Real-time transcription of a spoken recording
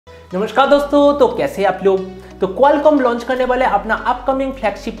नमस्कार दोस्तों, तो कैसे आप लोग। तो क्वालकॉम लॉन्च करने वाले अपना अपकमिंग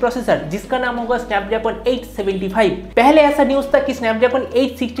फ्लैगशिप प्रोसेसर जिसका नाम होगा स्नैपड्रैगन 875। पहले ऐसा न्यूज था कि स्नैपड्रैगन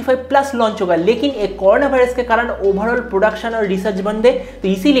 865 प्लस लॉन्च होगा, लेकिन एक कोरोना वायरस के कारण ओवरऑल प्रोडक्शन और रिसर्च बंद है, तो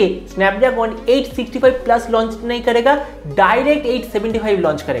इसीलिए स्नैपड्रैगन 865 प्लस लॉन्च नहीं करेगा, डायरेक्ट 875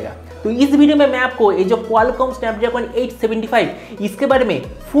 लॉन्च करेगा। तो इस वीडियो में मैं आपको ये जो क्वालकॉम स्नैपड्रैगन 875 इसके बारे में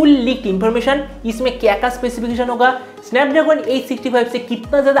फुल लीक्ड इंफॉर्मेशन, इसमें क्या क्या स्पेसिफिकेशन होगा, स्नैपड्रैगन 865 से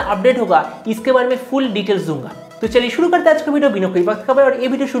कितना ज्यादा अपडेट होगा, इसके बारे में फुल डिटेल्स दूंगा। तो चलिए शुरू करते हैं आज का वीडियो बिना कोई वक्त खबर। और ये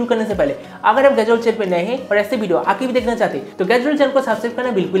वीडियो शुरू करने से पहले अगर आप गैजेट चैनल पे नए हैं और ऐसे वीडियो आगे भी देखना चाहते हैं तो गैजेट चैनल को सब्सक्राइब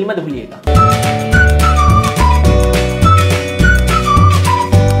करना बिल्कुल मत भूलिएगा।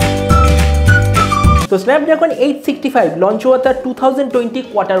 तो स्नैपड्रैगन 865 लॉन्च हुआ था 2020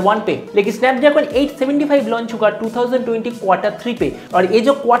 क्वार्टर 1 पे, लेकिन स्नैपड्रैगन 875 लॉन्च होगा 2020 क्वार्टर 3 पे, और ये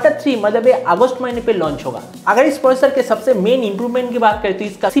जो क्वार्टर 3 मतलब अगस्त महीने पे लॉन्च होगा। अगर इस प्रोसेसर के सबसे मेन इंप्रूवमेंट की बात करें तो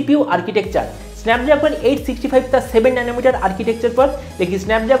इसका सीपीयू आर्किटेक्चर स्नैपड्रैगन 865 था 7 नैनोमीटर आर्किटेक्चर पर, लेकिन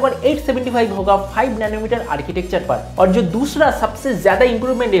स्नैपड्रैगन 875 होगा 5 नैनोमीटर आर्किटेक्चर पर। और जो दूसरा सबसे ज्यादा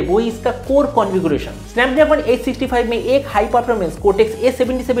इंप्रूवमेंट है वो है इसका कोर कॉन्फ़िगरेशन। स्नैपड्रैगन 865 में एक high performance cortex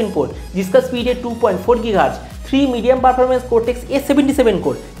A77 core जिसका स्पीड है 2.4 gigahertz, 3 medium performance cortex A77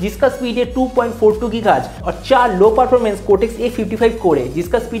 core जिसका स्पीड है 2.42 गीगाहर्ट्ज और 4 लो परफॉर्मेंस कोर्टेक्स A55 कोर है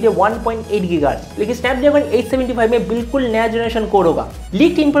जिसका स्पीड है 1.8 गीगाहर्ट्ज। लेकिन स्नैपड्रैगन 875 में बिल्कुल नया जनरेशन कोर होगा।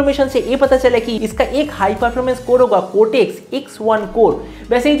 लीक्ड इंफॉर्मेशन से ये पता चला कि इसका एक हाई परफॉर्मेंस कोर होगा कोर्टेक्स X1 कोर।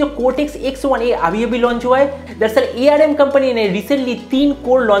 वैसे ही जो कोर्टेक्स X1 ये अभी लॉन्च हुआ है। दरअसल ARM कंपनी ने रिसेंटली 3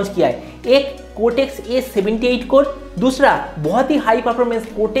 कोर लॉन्च किया है, एक कोर्टेक्स A78 कोर, दूसरा बहुत ही high performance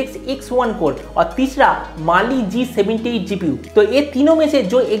cortex X1 core और तीसरा माली G78 जीपीयू। तो ये तीनों में से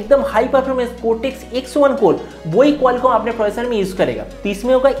जो एकदम high performance cortex X1 core वही क्वालकॉम अपने प्रोसेसर में यूज करेगा। तो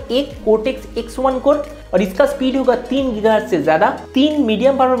इसमें होगा एक कोर्टेक्स X1 कोर और इसका स्पीड होगा 3 गीगाहर्ट्ज से ज्यादा, 3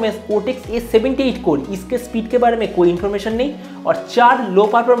 medium performance cortex A78 core, इसके स्पीड के बारे में कोई इंफॉर्मेशन नहीं, और 4 लो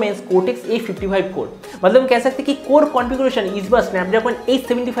परफॉर्मेंस कोर्टेक्स A55 कोर। मतलब कह सकते हैं कि कोर कॉन्फ़िगरेशन इस बार स्नैपड्रैगन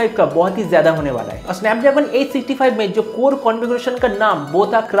 875 का बहुत ही ज्यादा होने वाला है। और स्नैपड्रैगन 865 में जो कोर कॉन्फ़िगरेशन का नाम वो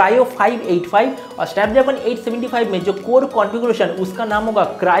था क्रायो 585 और स्नैपड्रैगन 875 में जो कोर कॉन्फ़िगरेशन उसका नाम होगा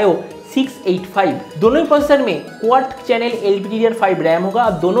क्रायो 685। दोनों ही प्रोसेसर में क्वाड चैनल LPDDR5 रैम होगा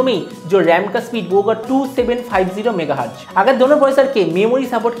और दोनों में जो रैम का स्पीड वो होगा 2750 मेगाहर्ट्ज। अगर दोनों प्रोसेसर के मेमोरी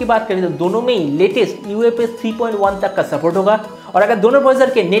सपोर्ट की बात करें तो दोनों में ही लेटेस्ट UFS 3.1 तक का सपोर्ट होगा। और अगर दोनों प्रोसेसर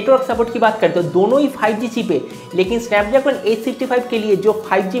के नेटवर्क सपोर्ट की बात करें तो दोनों ही 5G चिप है, लेकिन स्नैपड्रैगन 865 के लिए जो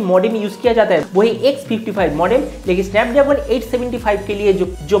 5G मॉडेम यूज किया जाता है वही X55 मॉडेम, लेकिन स्नैपड्रैगन 875 के लिए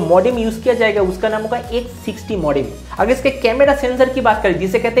जो मॉडेम यूज किया जाएगा उसका नाम होगा X60 मॉडेम। अगर इसके कैमरा सेंसर की बात करें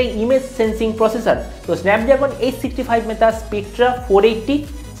जिसे कहते हैं इमेज सेंसिंग प्रोसेसर, तो स्नैपड्रैगन 865 में था स्पेक्ट्रा 480,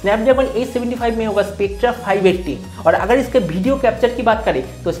 स्नैपड्रैगन 875 में होगा स्पेक्ट्रा 580। और अगर इसके वीडियो कैप्चर की बात करें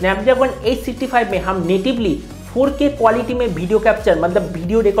तो स्नैपड्रैगन 865 में हम नेटिवली 4K क्वालिटी में वीडियो कैप्चर मतलब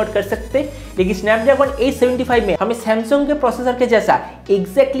वीडियो रिकॉर्ड कर सकते हैं, लेकिन स्नैपड्रैगन 875 में हमें सैमसंग के प्रोसेसर के जैसा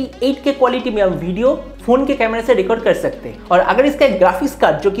एग्जैक्टली 8K क्वालिटी में हम वीडियो फोन के कैमरे से रिकॉर्ड कर सकते हैं। और अगर इसका ग्राफिक्स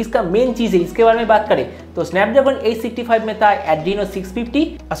कार्ड जो कि इसका मेन चीज है इसके बारे में बात करें तो स्नैपड्रैगन 865 में था एड्रीनो 650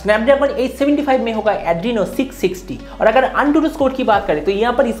 और स्नैपड्रैगन 875 में होगा एड्रीनो 660। और अगर ANTUTU स्कोर की बात करें तो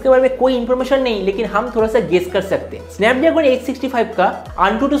यहाँ पर इसके बारे में कोई इंफॉर्मेशन नहीं, लेकिन हम थोड़ा सा गेस कर सकते हैं। स्नैपड्रैगन 865 का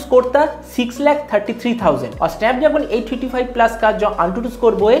ANTUTU स्कोर था 6,33,000 और स्नैपड्रैगन 855 प्लस का जो ANTUTU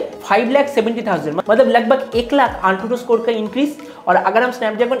स्कोर वो है 5,70,000, मतलब लगभग 1 लाख ANTUTU स्कोर का इंक्रीज। और अगर हम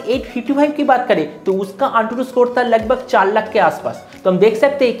स्नैपड्रैगन 855 की बात करें तो उसका ANTUTU स्कोर था लगभग 4 लाख के आसपास। तो हम देख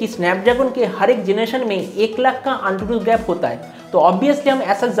सकते हैं कि स्नैपड्रैगन के हर एक जनरेशन में 1 लाख का ANTUTU गैप होता है। तो ऑब्वियसली हम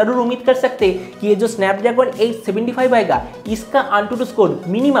ऐसा जरूर उम्मीद कर सकते हैं कि ये जो स्नैपड्रैगन 875 आएगा इसका ANTUTU स्कोर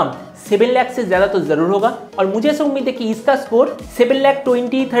मिनिमम 7 लाख से ज्यादा तो जरूर होगा। और मुझे ऐसा उम्मीद है कि इसका स्कोर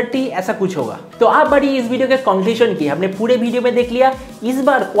 7,20,30 ऐसा कुछ होगा। तो आप बड़ी इस वीडियो के कंक्लूजन की हमने पूरे वीडियो में देख लिया। इस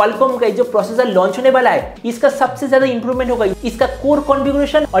बार क्वालकॉम का जो प्रोसेसर लॉन्च होने वाला है इसका सबसे ज्यादा इंप्रूवमेंट होगा इसका कोर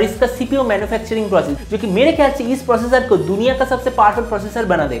कॉन्फ़िगरेशन और इसका CPU मैन्युफैक्चरिंग प्रोसेस, जो कि मेरे ख्याल से इस प्रोसेसर को दुनिया का सबसे पावरफुल प्रोसेसर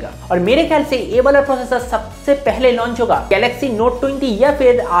बना देगा। और मेरे ख्याल से ये वाला प्रोसेसर सबसे पहले लॉन्च होगा गैलेक्सी नोट 20 या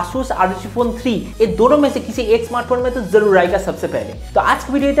फिर Asus ROG Phone 3, ये दोनों में से किसी एक स्मार्टफोन में तो जरूर आएगा सबसे पहले। तो आज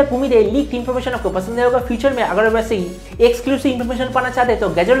की वीडियो तक उम्मीद है लीक्ड इंफॉर्मेशन आपको पसंद आएगा। फ्यूचर में अगर वैसे ही एक्सक्लूसिव इंफॉर्मेशन पाना चाहते हैं तो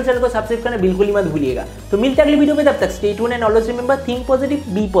गैजेट चैनल को सब्सक्राइब करना बिल्कुल ही मत भूलिएगा। तो मिलते हैं अगली वीडियो में, तब तक stay tuned and always remember think positive,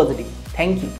 B positive. Thank you.